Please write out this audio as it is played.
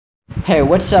Hey,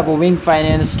 what's up Wing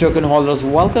Finance token holders,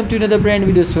 welcome to another brand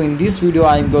video. So in this video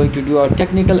I am going to do a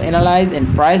technical analysis and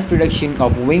price prediction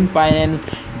of Wing Finance.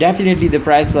 Definitely the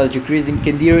price was decreasing.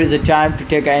 There is a time to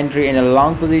take an entry in a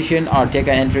long position or take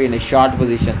an entry in a short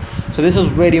position. So this is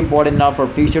very important now for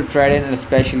future trading and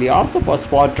especially also for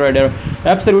spot trader.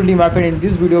 Absolutely my friend, in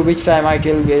this video which time I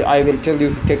will tell you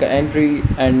to take an entry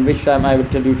and which time I will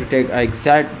tell you to take an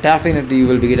exact, definitely you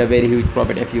will get a very huge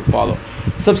profit if you follow.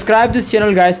 Subscribe this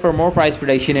channel guys for more price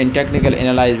prediction and technical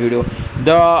analysis video.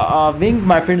 The wing,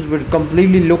 my friends, would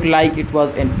completely look like it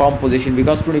was in pump position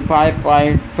because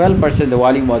 25.12% the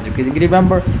volume was increasing.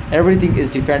 Remember, everything is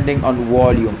depending on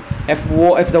volume. If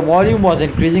the volume was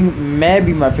increasing,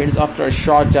 maybe my friends, after a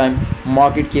short time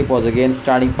market cap was again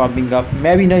starting pumping up.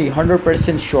 Maybe not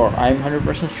 100% sure, I'm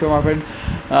 100% sure my friend.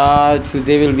 So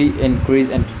they will be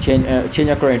increased and change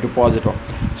occur into positive.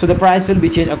 So the price will be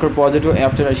change occur positive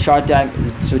after a short time.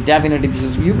 So definitely this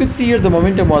is, you could see here the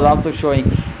momentum was also showing.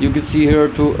 You could see here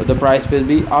too the price will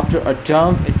be after a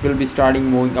term it will be starting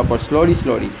moving upward slowly.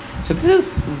 So this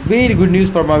is very good news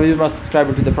for my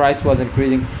subscriber to the price was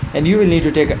increasing, and you will need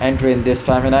to take an entry in this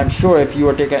time. And I'm sure if you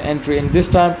are taking an entry in this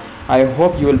time, I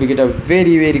hope you will be get a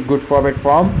very good profit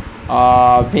from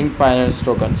Wing Finance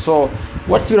token. So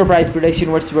what's your price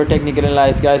prediction, what's your technical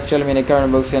analysis guys? Tell me in the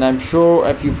comment box, and I'm sure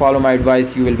if you follow my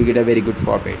advice you will be get a very good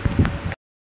profit.